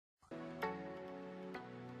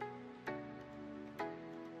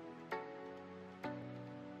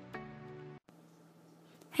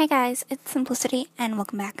Hi guys, it's Simplicity, and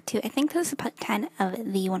welcome back to, I think this is part 10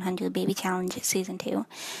 of the 100 Baby Challenge Season 2.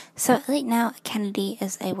 So right now, Kennedy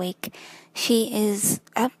is awake. She is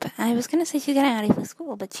up. I was going to say she's getting ready for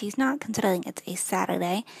school, but she's not, considering it's a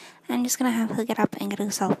Saturday. I'm just going to have her get up and get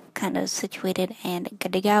herself kind of situated and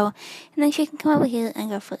good to go. And then she can come over here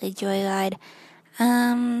and go for a joyride.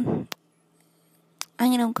 I'm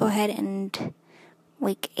going to go ahead and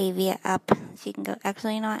wake Avia up. She can go,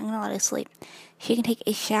 actually, you know what, I'm going to let her sleep. She can take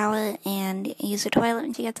a shower and use the toilet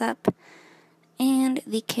when she gets up. And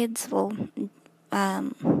the kids will,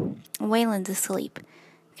 Waylon's asleep.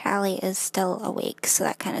 Callie is still awake, so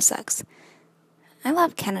that kind of sucks. I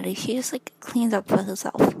love Kennedy. She just, cleans up for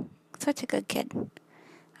herself. Such a good kid.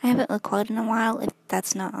 I haven't recorded in a while, if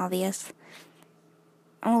that's not obvious.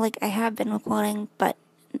 Oh, I have been recording, but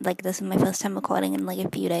this is my first time recording in a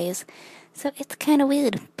few days, so it's kind of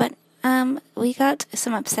weird, but we got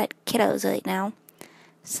some upset kiddos right now,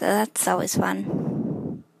 so that's always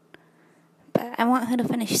fun, but I want her to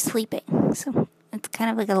finish sleeping, so it's kind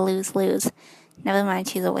of like a lose-lose. Never mind,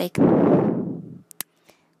 she's awake.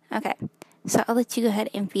 Okay, so I'll let you go ahead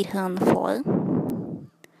and feed her on the floor.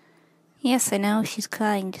 Yes, I know, she's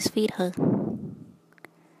crying, just feed her.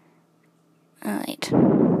 Alright.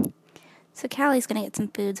 So Callie's gonna get some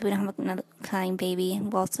food so we don't have another crying baby.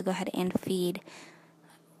 We'll also go ahead and feed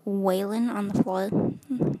Waylon on the floor.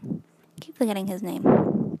 Keep forgetting his name.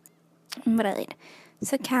 But alright.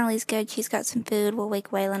 So Callie's good. She's got some food. We'll wake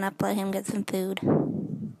Waylon up, let him get some food.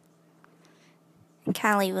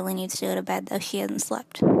 Callie really needs to go to bed, though she hasn't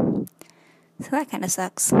slept. So that kind of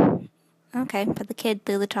sucks. Okay, put the kid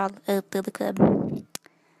through the crib.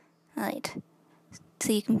 Alright.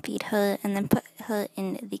 So you can feed her and then put her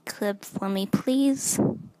in the crib for me, please.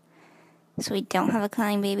 So we don't have a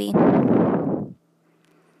crying baby.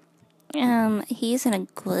 He's in a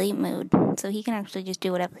great mood, so he can actually just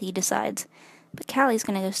do whatever he decides. But Callie's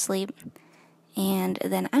gonna go sleep, and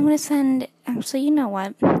then I'm gonna send, actually, you know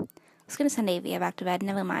what? I was gonna send Avia back to bed,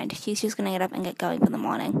 never mind. She's just gonna get up and get going for the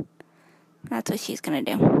morning. That's what she's gonna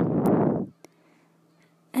do.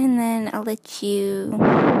 And then I'll let you,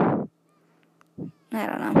 I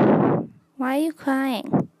don't know. Why are you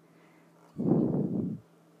crying?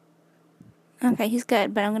 Okay, he's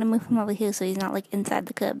good, but I'm gonna move him over here so he's not, inside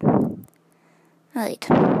the crib. Alright.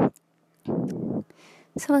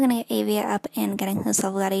 So we're gonna get Avia up and getting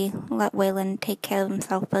herself ready, let Waylon take care of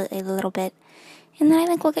himself for a little bit, and then I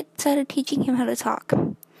think we'll get started teaching him how to talk.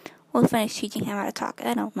 We'll finish teaching him how to talk.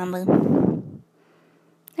 I don't remember.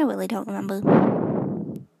 I really don't remember.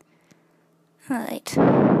 Alright.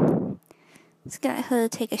 Let's get her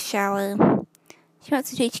to take a shower. She wants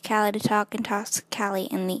to teach Callie to talk and toss Callie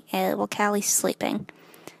in the air while Callie's sleeping.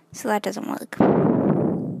 So that doesn't work.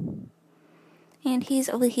 And he's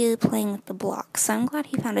over here playing with the blocks, so I'm glad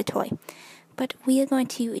he found a toy. But we are going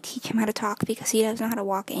to teach him how to talk because he doesn't know how to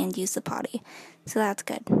walk and use the potty. So that's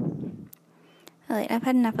good. Alright, I've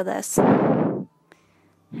had enough of this.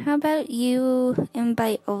 How about you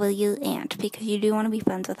invite over your aunt, because you do want to be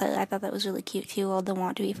friends with her. I thought that was really cute. She will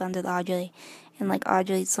want to be friends with Audrey. And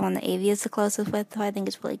Audrey's the one that Avia is the closest with, so I think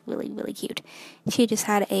it's really, really cute. She just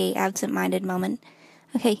had a absent-minded moment.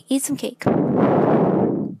 Okay, eat some cake.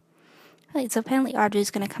 Alright, so apparently Audrey's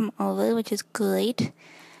gonna come over, which is great.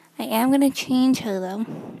 I am gonna change her, though,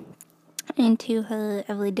 into her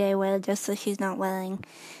everyday wear, just so she's not wearing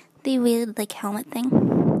the weird, helmet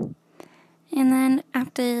thing. And then,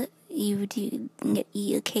 after you eat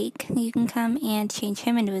your cake, you can come and change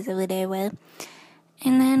him into his everyday wear.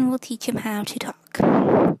 And then we'll teach him how to talk.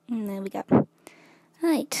 And there we go.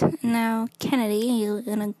 Alright, now, Kennedy, you're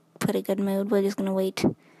in a pretty good mood. We're just gonna wait.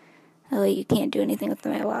 Oh, wait, you can't do anything with the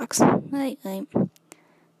mailbox. Right. I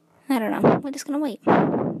don't know. We're just gonna wait.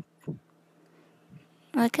 I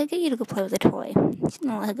could get you to go play with a toy. Just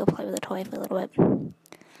gonna let her go play with a toy for a little bit.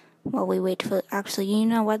 While we wait for... Actually, you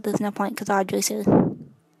know what? There's no point, because Audrey's here.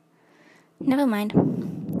 Never mind.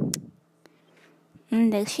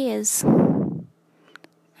 And there she is.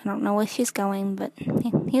 I don't know where she's going, but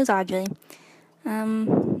here's Audrey.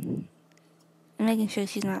 I'm making sure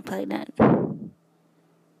she's not pregnant.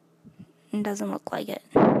 It doesn't look like it.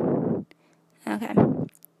 Okay.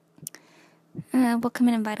 We'll come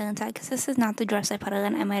in and invite her inside, because this is not the dress I put her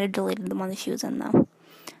in. I might have deleted the one that she was in, though.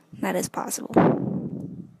 That is possible.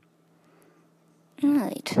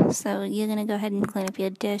 Alright, so you're gonna go ahead and clean up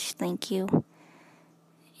your dish, thank you.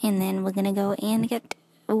 And then we're gonna go and get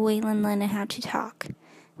Waylon learning how to talk.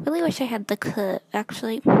 Really wish I had the curve,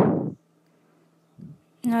 actually. No,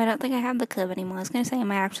 I don't think I have the curve anymore. I was gonna say I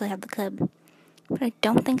might actually have the curve, but I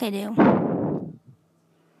don't think I do.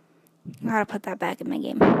 I gotta put that back in my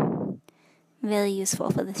game. very useful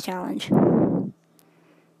for this challenge.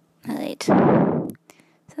 Alright. So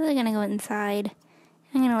they're gonna go inside.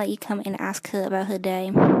 I'm gonna let you come and ask her about her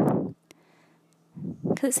day.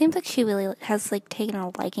 Because it seems like she really has, like, taken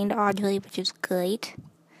a liking to Audrey, which is great.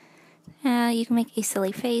 You can make a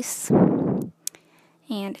silly face.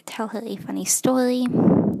 And tell her a funny story.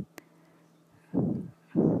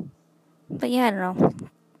 But yeah, I don't know.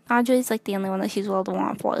 Audrey's like the only one that she's willing to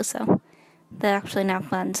want for, so they're actually not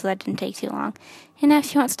fun, so that didn't take too long. And now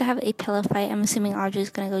she wants to have a pillow fight. I'm assuming Audrey's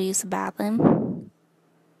gonna go use the bathroom.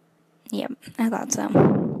 Yep, I thought so.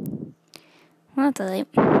 Well, that's alright.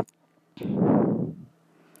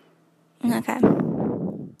 Okay.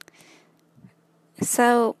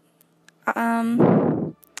 So,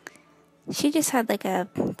 she just had like a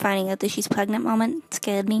finding out that she's pregnant moment. It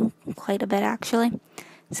scared me quite a bit, actually.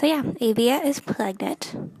 So yeah, Avia is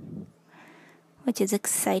pregnant, which is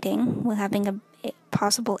exciting. We're having a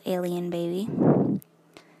possible alien baby.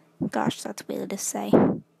 Gosh, that's weird to say.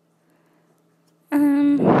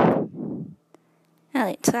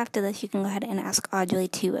 Alright, so after this, you can go ahead and ask Audrey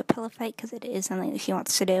to a pillow fight, because it is something that she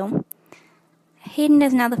wants to do. Hayden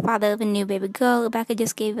is now the father of a new baby girl. Rebecca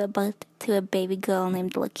just gave birth to a baby girl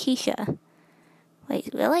named Lakeisha. Wait,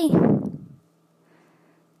 really?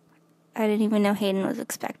 I didn't even know Hayden was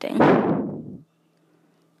expecting.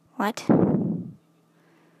 What?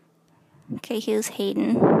 Okay, here's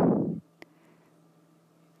Hayden.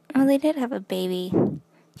 Oh, they did have a baby.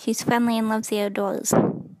 She's friendly and loves the outdoors.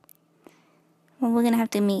 Well, we're gonna have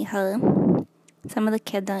to meet her. Some of the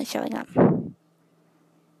kids aren't showing up.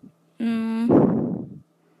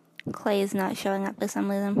 Clay is not showing up for some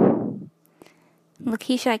reason.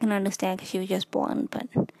 Lakeisha I can understand because she was just born, but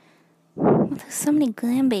there's so many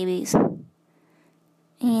grandbabies.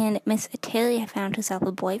 And Miss Atalia found herself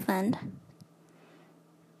a boyfriend.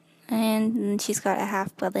 And she's got a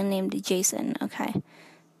half-brother named Jason. Okay. I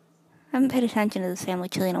haven't paid attention to this family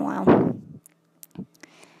tree in a while.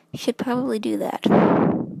 Should probably do that.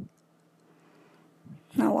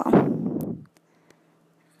 Oh well.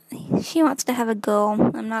 She wants to have a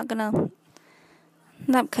girl. I'm not gonna...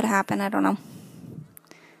 That could happen, I don't know.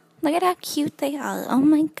 Look at how cute they are. Oh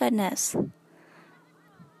my goodness.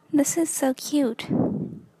 This is so cute.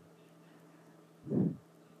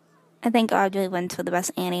 I think Audrey wins for the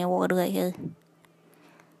best Annie award right here.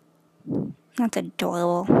 That's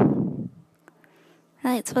adorable.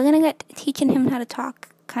 Alright, so we're gonna get teaching him how to talk.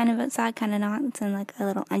 Kind of outside, kind of not. It's in like a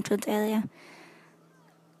little entrance area.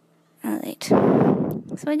 Alright.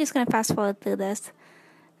 So we're just gonna fast forward through this.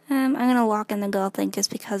 I'm gonna lock in the girl thing just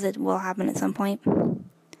because it will happen at some point.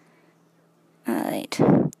 Alright.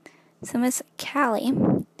 So Miss Callie,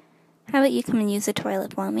 how about you come and use the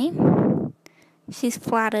toilet for me? She's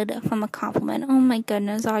flattered from a compliment. Oh my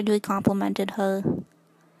goodness, Audrey complimented her.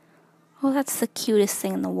 Oh, that's the cutest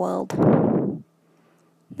thing in the world.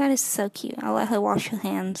 That is so cute. I'll let her wash her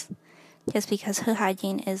hands. Just because her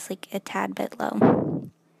hygiene is like a tad bit low.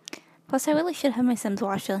 Plus, I really should have my Sims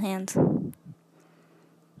wash their hands.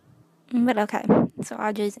 But okay. So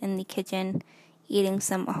Audrey's in the kitchen eating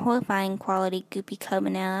some horrifying quality goopy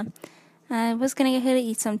carbonara. I was gonna get her to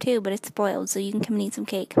eat some too, but it's spoiled, so you can come and eat some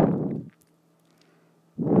cake.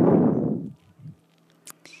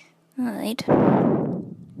 Alright.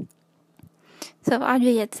 So if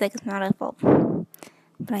Audrey gets sick, it's not her fault.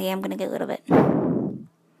 But I am gonna get rid of it.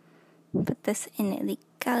 Put this in the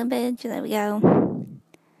garbage. There we go.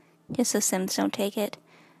 Just so Sims don't take it.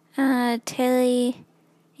 Terry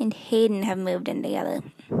and Hayden have moved in together.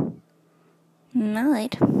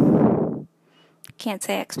 Alright. Can't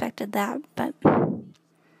say I expected that, but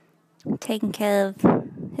taking care of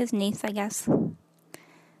his niece, I guess.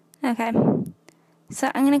 Okay.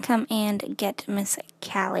 So I'm gonna come and get Miss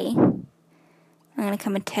Callie. I'm gonna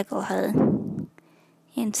come and tickle her.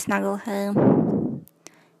 And snuggle her.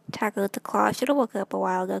 Tackle with the claw. Should have woke up a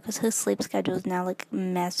while ago because her sleep schedule is now like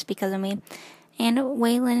messed because of me. And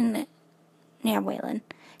Waylon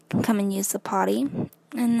can come and use the potty.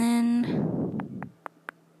 And then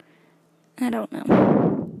I don't know.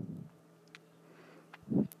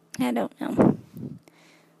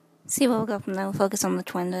 See where we'll go from there. We'll focus on the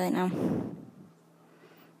twins right now.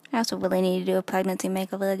 I also really need to do a pregnancy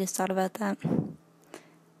makeover. I just thought about that.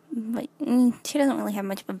 But she doesn't really have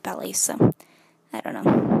much of a belly, so I don't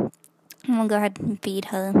know. And we'll go ahead and feed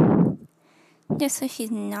her. Just so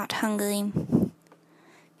she's not hungry. I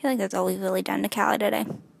feel like that's all we've really done to Callie today.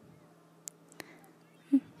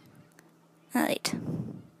 Alright.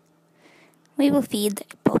 We will feed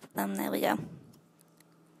both of them. There we go.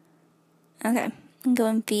 Okay. Go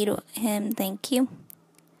and feed him. Thank you.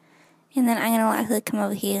 And then I'm going to let her come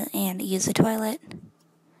over here and use the toilet.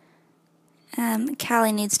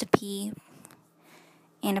 Callie needs to pee.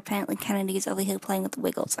 And apparently Kennedy's over here playing with the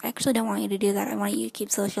Wiggles. I actually don't want you to do that. I want you to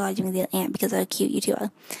keep socializing with your aunt because of how cute you two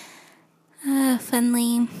are.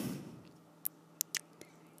 Finley.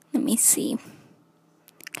 Let me see.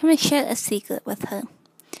 Come and share a secret with her.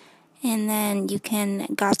 And then you can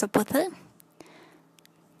gossip with her.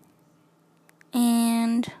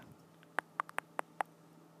 And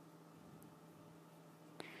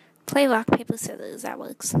play rock, paper, scissors. That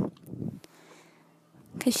works.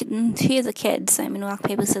 Because she is a kid, so I mean rock,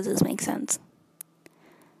 paper, scissors makes sense.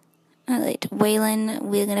 Alright, Waylon,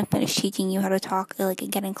 we're gonna finish teaching you how to talk, or like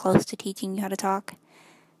getting close to teaching you how to talk.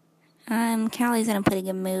 Callie's in a pretty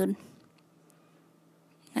good mood.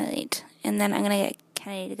 Alright, and then I'm gonna get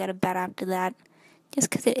Kennedy to go to bed after that,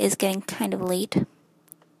 just because it is getting kind of late.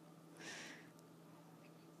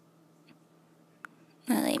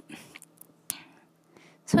 Alright.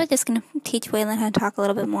 So we're just gonna teach Waylon how to talk a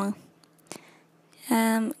little bit more.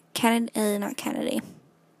 Not Kennedy.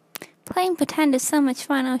 Playing pretend is so much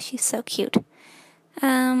fun. Oh, she's so cute.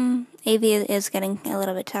 Avia is getting a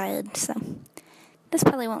little bit tired, so this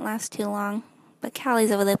probably won't last too long. But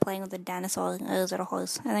Callie's over there playing with a dinosaur. Or is it a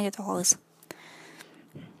horse? I think it's a horse.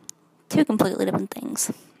 Two completely different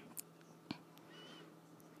things.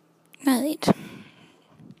 Alright.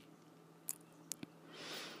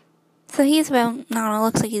 So he's about, no, it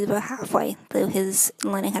looks like he's about halfway through his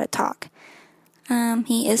learning how to talk.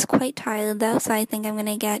 He is quite tired though, so I think I'm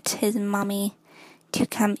gonna get his mommy to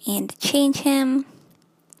come and change him.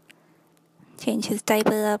 Change his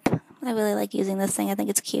diaper up. I really like using this thing, I think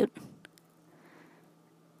it's cute.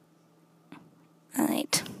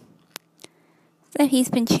 Alright. So he's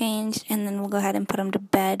been changed, and then we'll go ahead and put him to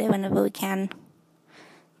bed whenever we can.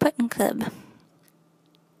 Put in crib.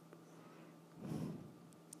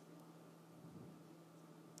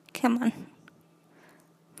 Come on.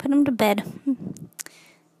 Put him to bed.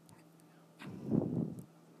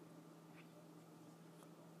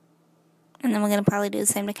 And then we're going to probably do the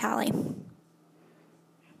same to Callie.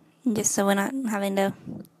 Just so we're not having to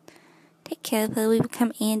take care of her, we would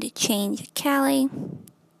come in to change Callie.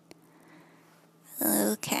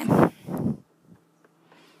 Okay. And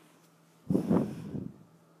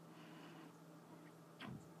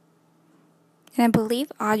I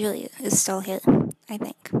believe Audrey is still here, I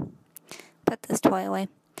think. Put this toy away.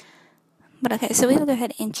 But okay, so we'll go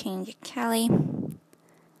ahead and change Callie.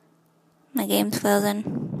 My game's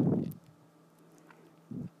frozen.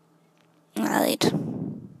 Alright.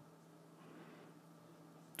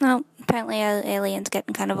 Oh, apparently our alien's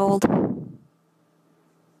getting kind of old.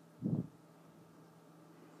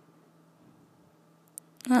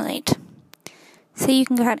 Alright. So you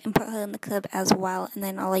can go ahead and put her in the crib as well, and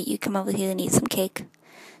then I'll let you come over here and eat some cake.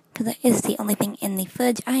 Because that is the only thing in the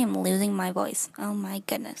fridge. I am losing my voice. Oh my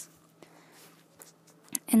goodness.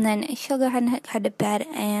 And then she'll go ahead and head to bed,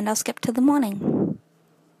 and I'll skip to the morning.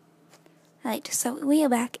 Alright, so we are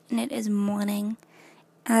back, and it is morning.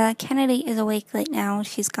 Kennedy is awake right now.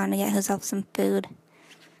 She's gone to get herself some food.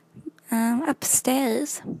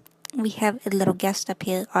 Upstairs, we have a little guest up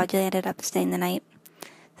here. Audrey ended up staying the night.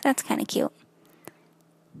 So that's kind of cute.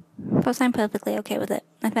 Plus, I'm perfectly okay with it.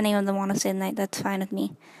 If any of them want to stay the night, that's fine with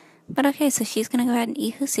me. But okay, so she's going to go ahead and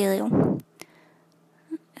eat her cereal.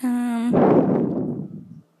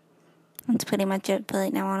 That's pretty much it for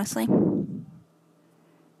right now, honestly.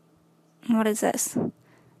 What is this?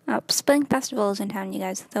 Oh, Spring Festival is in town, you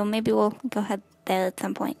guys. So maybe we'll go ahead there at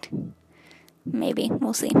some point. Maybe.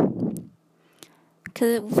 We'll see.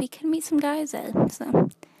 Because we can meet some guys there, so.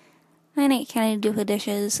 I need Kennedy to do her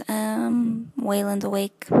dishes. Waylon's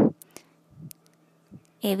awake.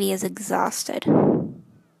 Avia is exhausted.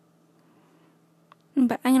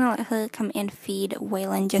 But I'm gonna let her come and feed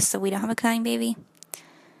Waylon just so we don't have a crying baby.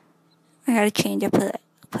 I gotta change up her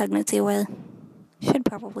pregnancy oil. Should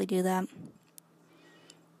probably do that.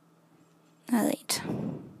 Alright.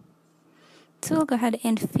 So we'll go ahead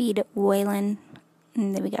and feed Waylon.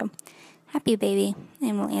 And there we go. Happy baby.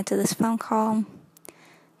 And we'll answer this phone call.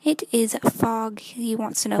 It is Phog. He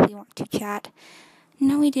wants to know if we want to chat.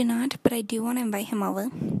 No, we do not, but I do want to invite him over.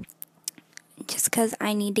 Just because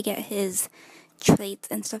I need to get his traits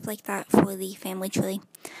and stuff like that for the family tree.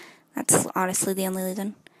 That's honestly the only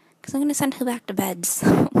reason. Because I'm going to send her back to bed,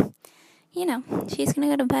 so, you know, she's going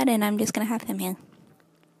to go to bed and I'm just going to have him here.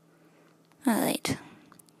 Alright.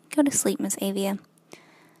 Go to sleep, Miss Avia.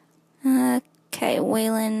 Okay,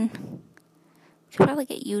 Waylon. Should probably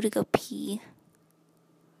get you to go pee.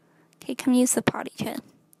 Okay, come use the potty chair.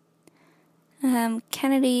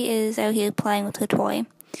 Kennedy is out here playing with her toy.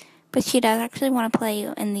 But she does actually want to play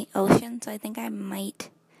in the ocean, so I think I might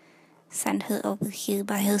send her over here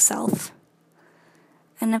by herself.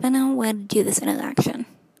 I never know where to do this interaction.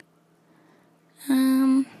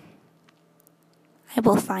 I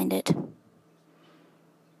will find it.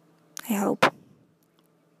 I hope.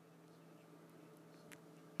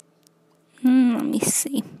 Let me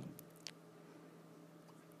see.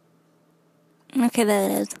 Okay, there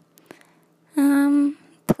it is.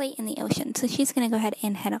 Plate in the ocean. So she's gonna go ahead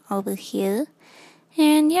and head over here.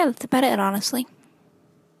 And yeah, that's about it, honestly.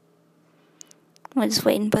 We're just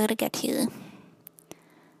waiting for her to get here.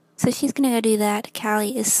 So she's gonna go do that.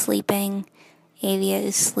 Callie is sleeping. Avia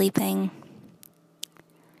is sleeping.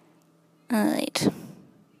 Alright.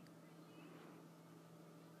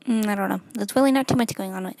 I don't know. There's really not too much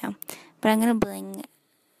going on right now. But I'm gonna bring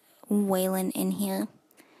Waylon in here.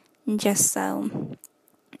 Just so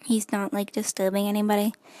he's not, like, disturbing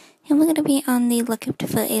anybody. And we're gonna be on the lookout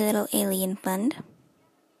for a little alien friend.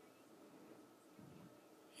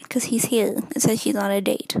 Because he's here. It says she's on a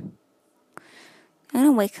date. I'm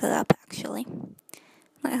gonna wake her up, actually.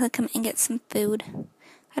 Let her come and get some food.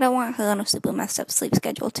 I don't want her on a super messed up sleep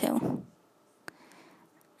schedule, too.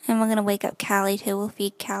 And we're gonna wake up Callie, too. We'll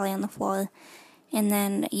feed Callie on the floor. And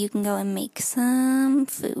then you can go and make some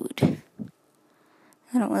food.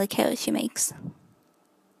 I don't really care what she makes.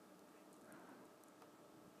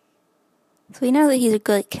 So we know that he's a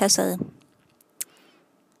good kisser.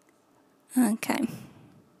 Okay.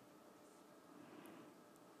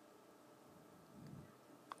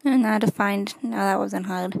 And now to find, no, that wasn't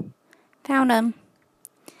hard. Found him.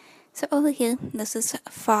 So over here, this is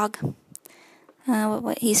Phog.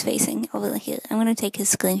 What he's facing over here. I'm going to take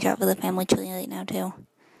his screenshot for the family tree right now, too.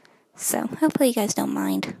 So, hopefully you guys don't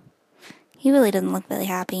mind. He really doesn't look very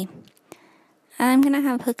happy. I'm going to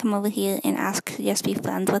have her come over here and ask to just be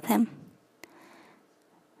friends with him.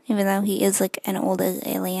 Even though he is, like, an older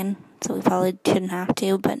alien. So we probably shouldn't have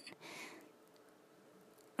to, but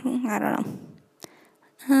I don't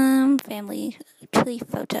know. Family tree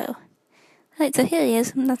photo. Alright, so here he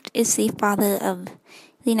is. That is the father of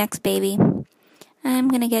the next baby. I'm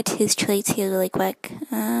gonna get his traits here really quick.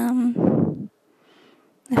 I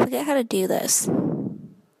forget how to do this.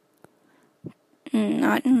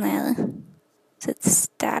 Not in there. Is it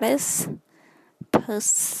status?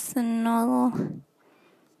 Personal?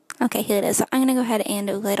 Okay, here it is. So I'm gonna go ahead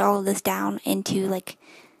and write all of this down into, like,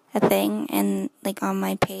 a thing and, like, on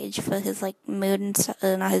my page for his, like, mood and stuff.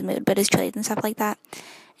 Not his mood, but his traits and stuff like that.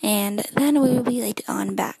 And then we will be later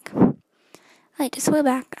on back. Alright, so we're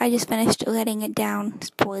back. I just finished writing it down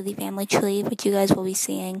for the family tree, which you guys will be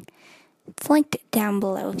seeing. It's linked down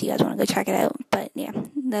below if you guys want to go check it out. But yeah,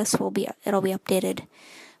 it'll be updated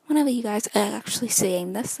whenever you guys are actually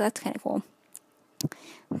seeing this. So that's kind of cool.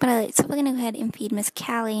 But alright, so we're gonna go ahead and feed Miss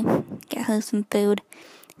Callie, get her some food.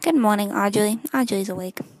 Good morning, Audrey. Audrey's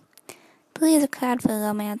awake. Please a card for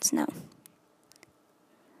romance? No.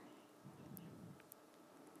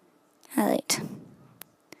 Alright.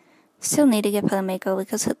 Still need to give her a makeover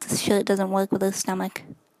because this shirt doesn't work with her stomach.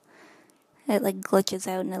 It, like, glitches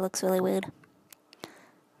out and it looks really weird.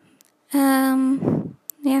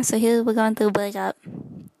 Yeah, so here we're going through a breakup.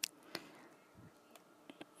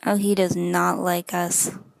 Oh, he does not like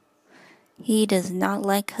us. He does not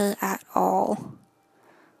like her at all.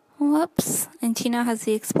 Whoops. And she now has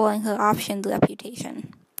the exploring her options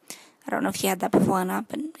reputation. I don't know if she had that before or not,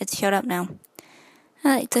 but it's showed up now.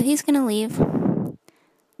 Alright, so he's gonna leave.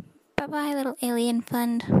 Bye-bye, little alien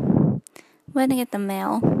friend. We're gonna get the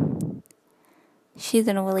mail. She's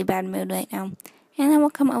in a really bad mood right now. And then we'll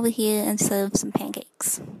come over here and serve some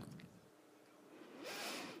pancakes.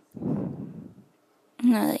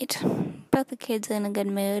 Alright. Both the kids are in a good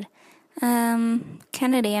mood.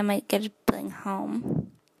 Kennedy I might get to bring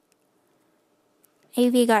home.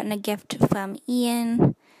 Avia gotten a gift from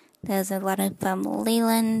Ian. There's a letter from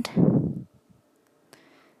Leland.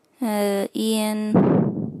 Ian.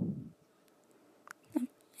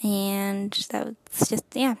 And that was just,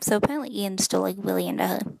 yeah, so apparently Ian's still, like, really into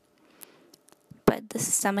her. But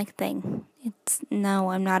this stomach thing, no,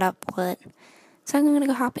 I'm not up for it. So I'm going to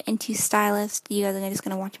go hop into Stylist. You guys are just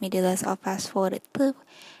going to watch me do this. I'll fast forward it through.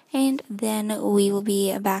 And then we will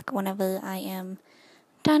be back whenever I am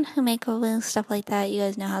done her makeover, stuff like that. You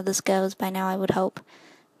guys know how this goes by now, I would hope.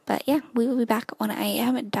 But yeah, we will be back when I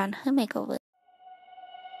am done her makeover.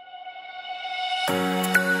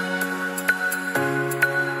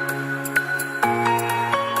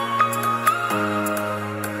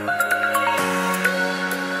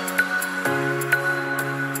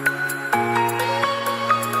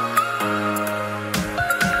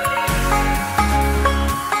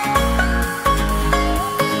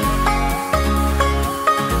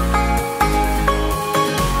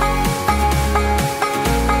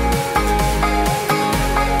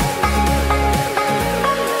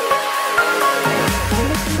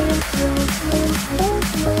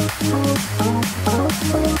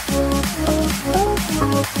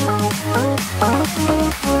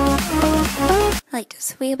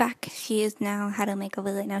 so we're back. She is now had a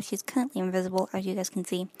makeover right now. She's currently invisible, as you guys can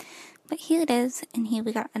see. But here it is, and here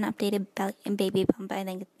we got an updated belly and baby bump. I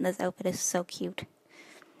think this outfit is so cute.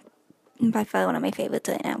 By far one of my favorites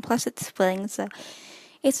right now. Plus it's spring, so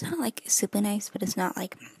it's not like super nice, but it's not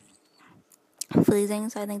like freezing.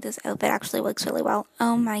 So I think this outfit actually works really well.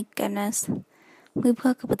 Oh my goodness. We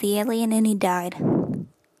broke up with the alien and he died.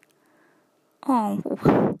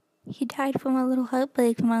 Oh, he died from a little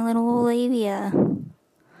heartbreak from my little old Avia.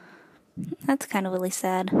 That's kind of really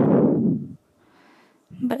sad.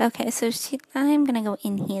 But okay, so I'm gonna go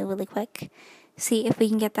in here really quick. See if we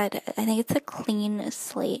can get that. I think it's a clean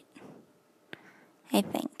slate. I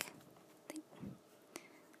think.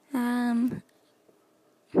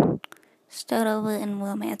 Start over in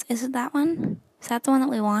romance. Is it that one? Is that the one that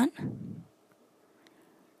we want?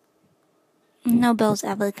 No bills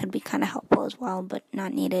ever could be kind of helpful as well, but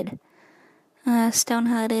not needed.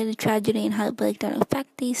 Stone-hearted, tragedy, and heartbreak don't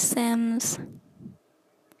affect these Sims.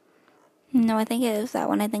 No, I think it is that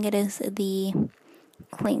one. I think it is the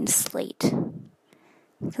clean slate.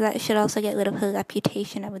 Because that should also get rid of her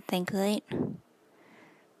reputation, I would think, right? I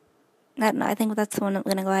don't know, I think that's the one that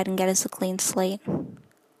we're going to go ahead and get is the clean slate.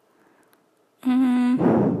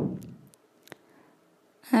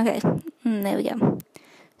 Okay, there we go.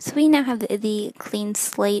 So we now have the clean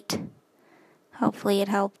slate. Hopefully it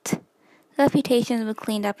helped. Reputations were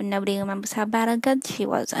cleaned up and nobody remembers how bad or good she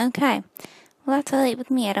was. Okay. Well, that's alright with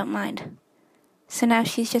me. I don't mind. So now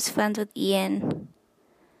she's just friends with Ian.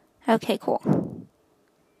 Okay, cool.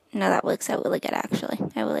 No, that works out really good, actually.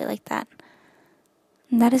 I really like that.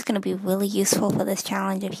 And that is going to be really useful for this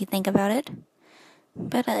challenge if you think about it.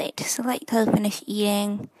 But alright, so let her finish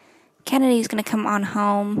eating. Kennedy's going to come on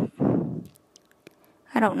home.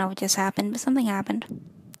 I don't know what just happened, but something happened.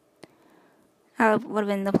 Oh, it would have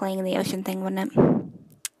been the playing in the ocean thing, wouldn't it?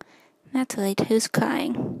 That's right, who's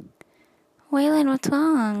crying? Waylon, what's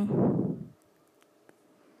wrong?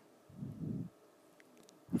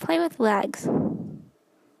 Play with legs.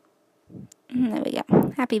 There we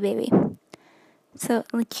go. Happy baby. So,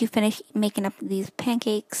 I'll let you finish making up these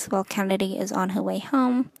pancakes while Kennedy is on her way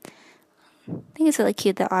home. I think it's really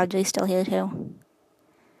cute that Audrey's still here, too.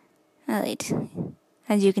 Alright.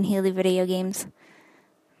 As you can hear the video games.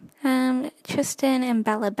 Tristan and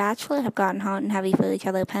Bella Bachelor have gotten hot and heavy for each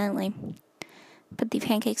other, apparently. Put the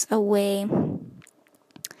pancakes away. And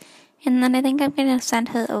then I think I'm going to send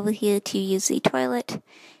her over here to use the toilet.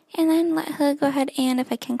 And then let her go ahead and,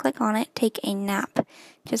 if I can click on it, take a nap.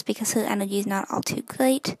 Just because her energy is not all too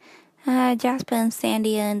great. Jasper and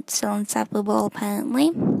Sandy are still inseparable, apparently.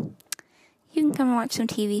 You can come and watch some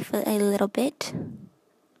TV for a little bit.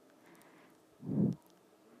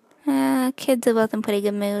 Kids are both in pretty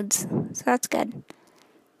good moods, so that's good.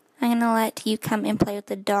 I'm going to let you come and play with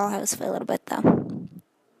the dollhouse for a little bit, though.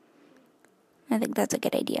 I think that's a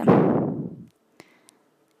good idea.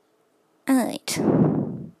 Alright.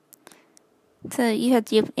 So,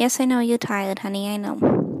 yes, I know you're tired, honey, I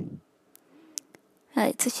know.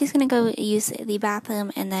 Alright, so she's going to go use the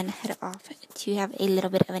bathroom and then head off to have a little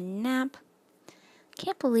bit of a nap.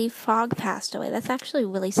 Can't believe Phog passed away. That's actually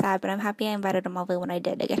really sad, but I'm happy I invited him over when I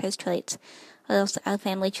did to get his traits. Or else our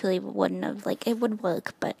family truly wouldn't have, it would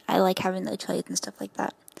work, but I like having the traits and stuff like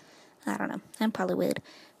that. I don't know. I'm probably weird.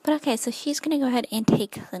 But okay, so she's going to go ahead and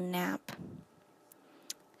take her nap.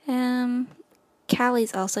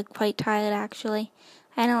 Callie's also quite tired, actually.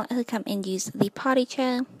 I'm going to let her come and use the potty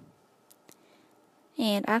chair.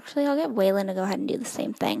 And actually, I'll get Waylon to go ahead and do the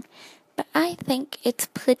same thing. But I think it's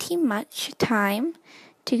pretty much time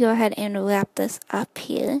to go ahead and wrap this up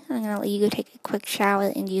here. I'm going to let you go take a quick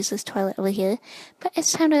shower and use this toilet over here. But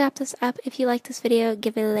it's time to wrap this up. If you like this video,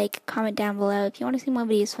 give it a like, comment down below. If you want to see more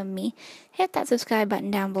videos from me, hit that subscribe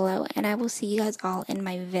button down below. And I will see you guys all in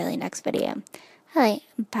my very next video. Alright,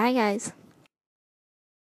 bye guys.